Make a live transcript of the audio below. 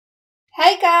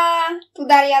Hejka! Tu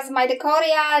Daria z My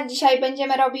Decoria. Dzisiaj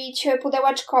będziemy robić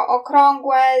pudełeczko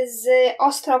okrągłe z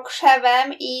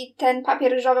ostrokrzewem i ten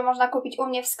papier ryżowy można kupić u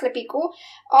mnie w sklepiku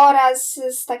oraz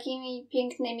z takimi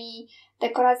pięknymi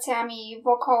dekoracjami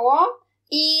wokoło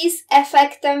i z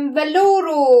efektem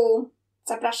weluru.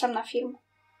 Zapraszam na film.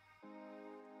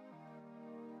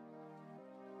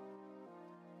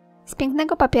 Z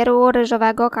pięknego papieru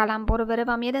ryżowego kalambur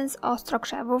wyrywam jeden z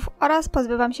ostrokrzewów oraz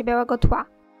pozbywam się białego tła.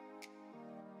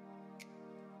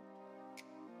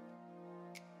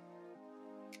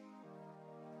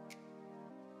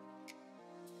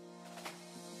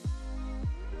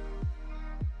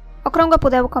 Okrągłe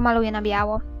pudełko maluję na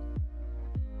biało.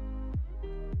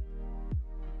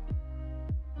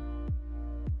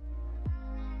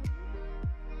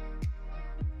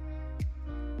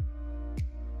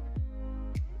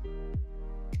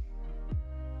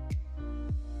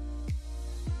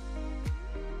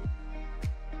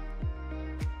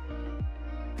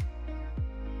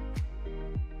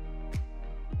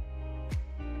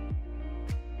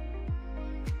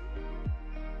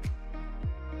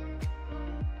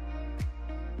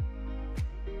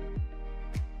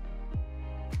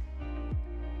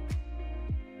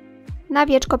 Na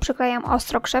wieczko przyklejam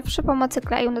ostrokrzew przy pomocy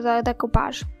kleju do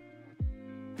decoupage.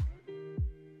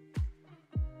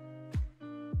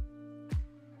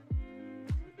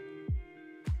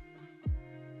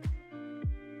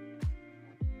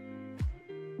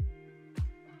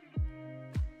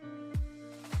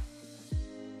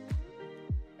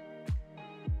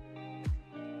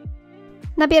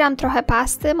 Nabieram trochę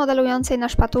pasty modelującej na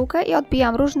szpatułkę i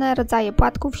odbijam różne rodzaje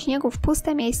płatków śniegu w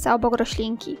puste miejsca obok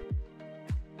roślinki.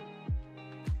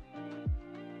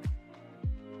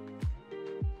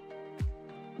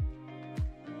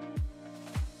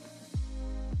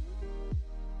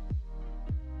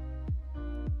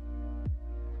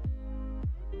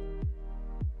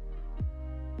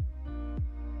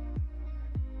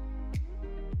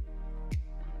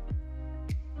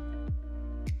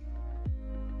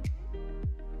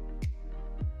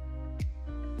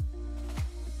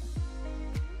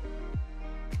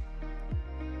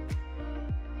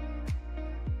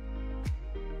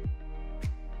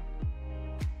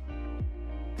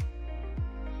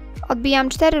 Odbijam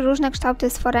 4 różne kształty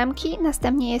z foremki,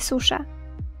 następnie je suszę.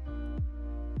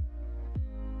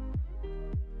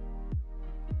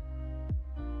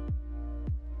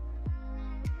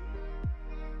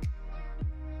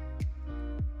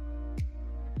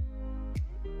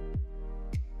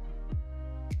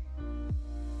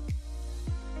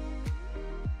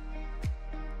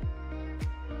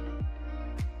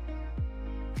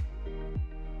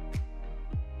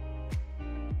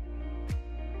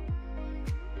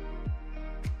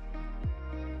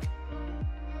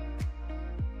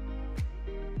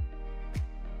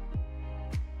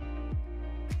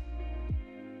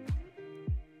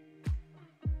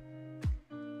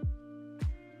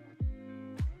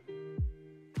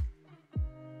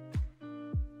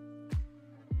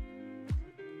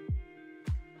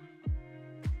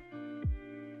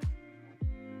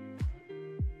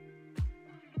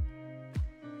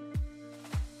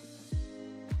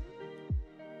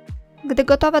 Gdy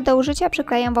gotowe do użycia,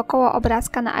 przyklejam wokoło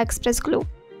obrazka na express glue.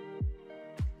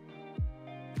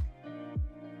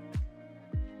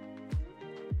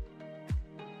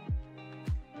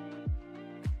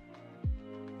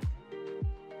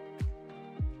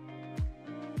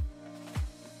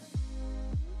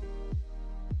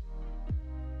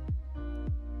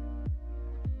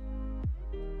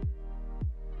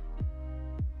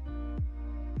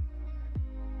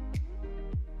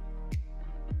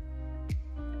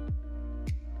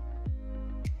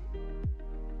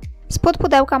 Spód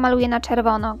pudełka maluję na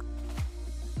czerwono.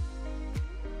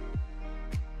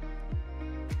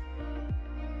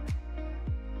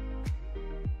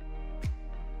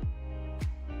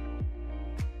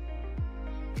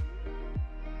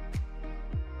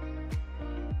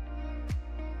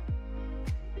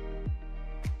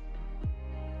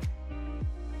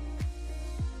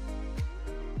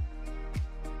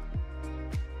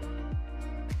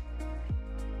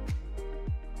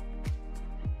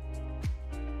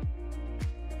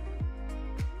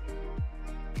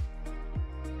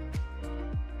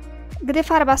 Gdy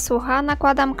farba sucha,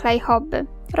 nakładam klej hobby.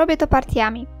 Robię to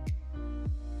partiami.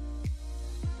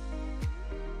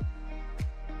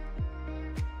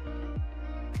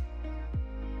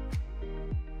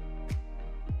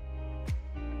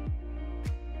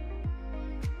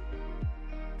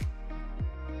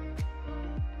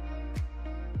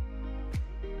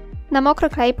 Na mokry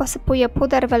klej posypuję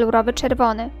puder welurowy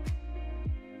czerwony.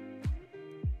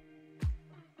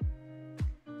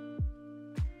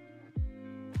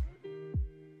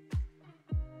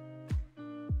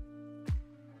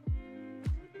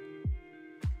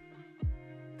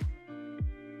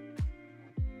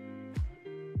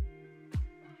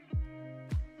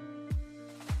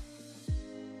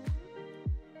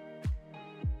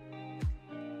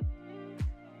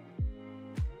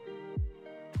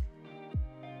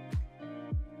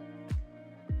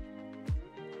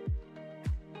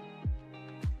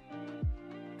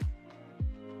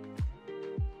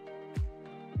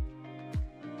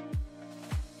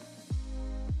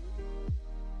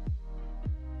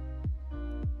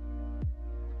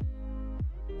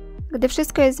 Gdy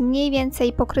wszystko jest mniej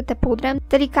więcej pokryte pudrem,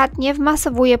 delikatnie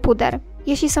wmasowuję puder.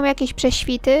 Jeśli są jakieś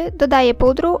prześwity, dodaję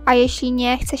pudru, a jeśli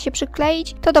nie chce się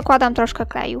przykleić, to dokładam troszkę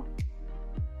kleju.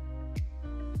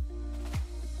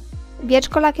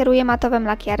 Wieczko lakieruję matowym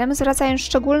lakierem, zwracając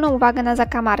szczególną uwagę na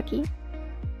zakamarki.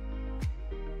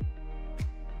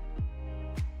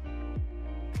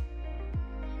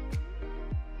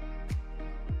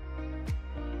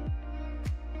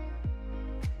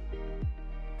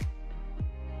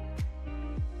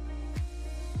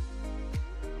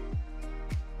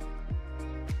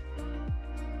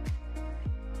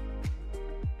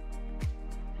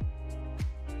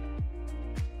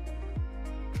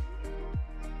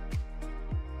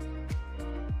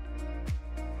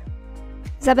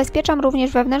 Zabezpieczam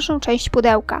również wewnętrzną część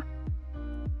pudełka.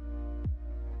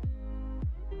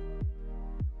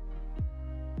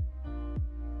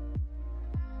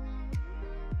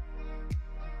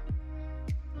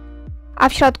 A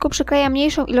w środku przyklejam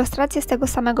mniejszą ilustrację z tego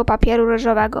samego papieru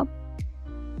ryżowego.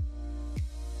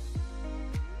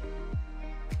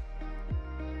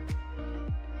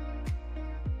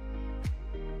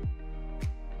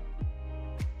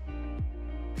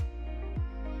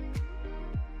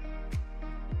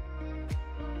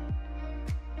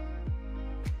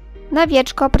 Na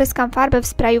wieczko pryskam farbę w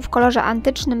sprayu w kolorze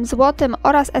antycznym, złotym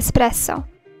oraz espresso.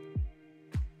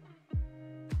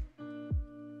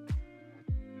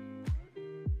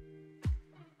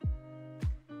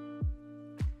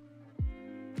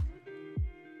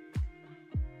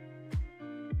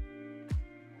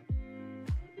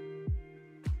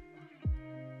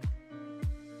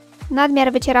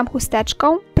 Nadmiar wycieram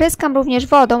chusteczką, pryskam również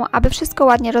wodą, aby wszystko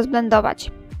ładnie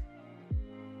rozblendować.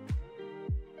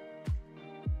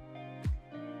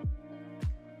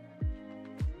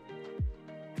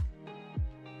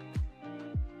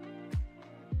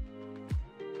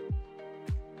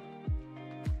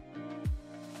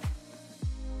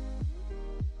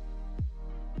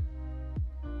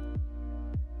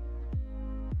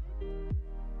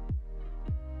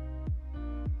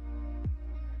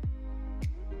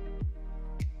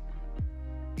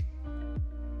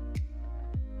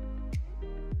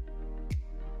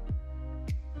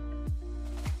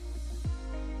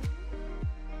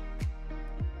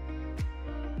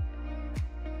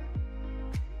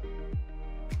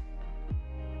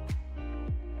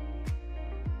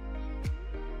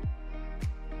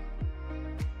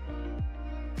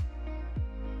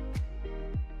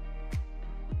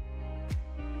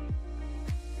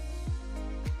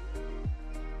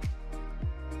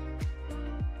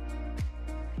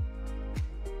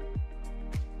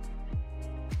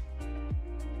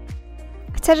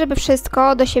 Chcę, żeby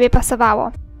wszystko do siebie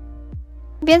pasowało,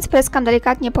 więc pryskam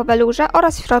delikatnie po welurze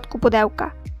oraz w środku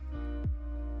pudełka.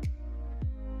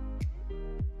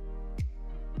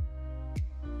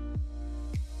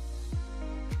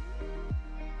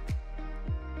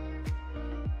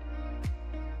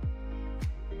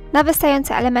 Na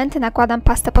wystające elementy nakładam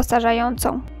pastę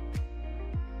postarzającą.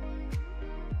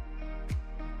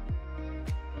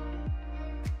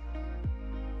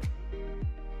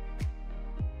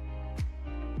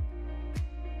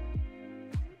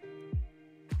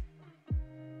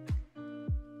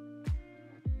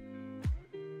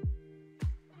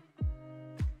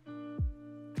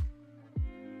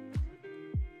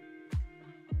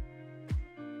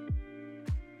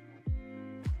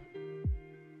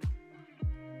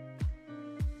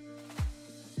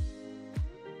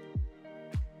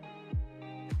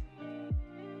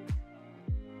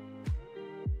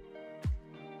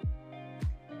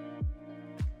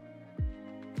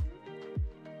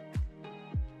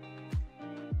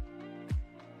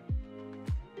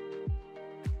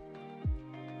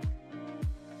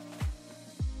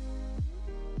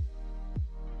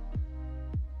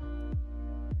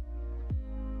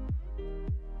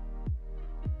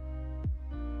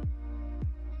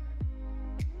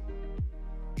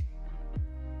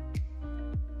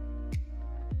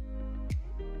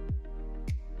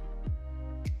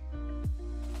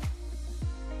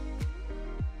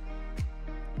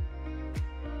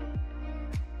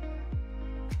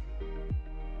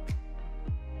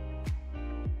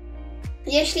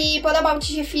 Jeśli podobał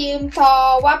Ci się film,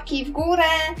 to łapki w górę.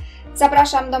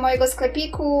 Zapraszam do mojego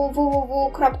sklepiku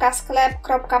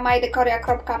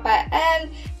www.sklep.mydecoria.pl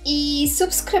i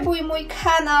subskrybuj mój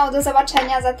kanał. Do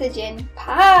zobaczenia za tydzień.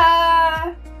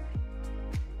 Pa!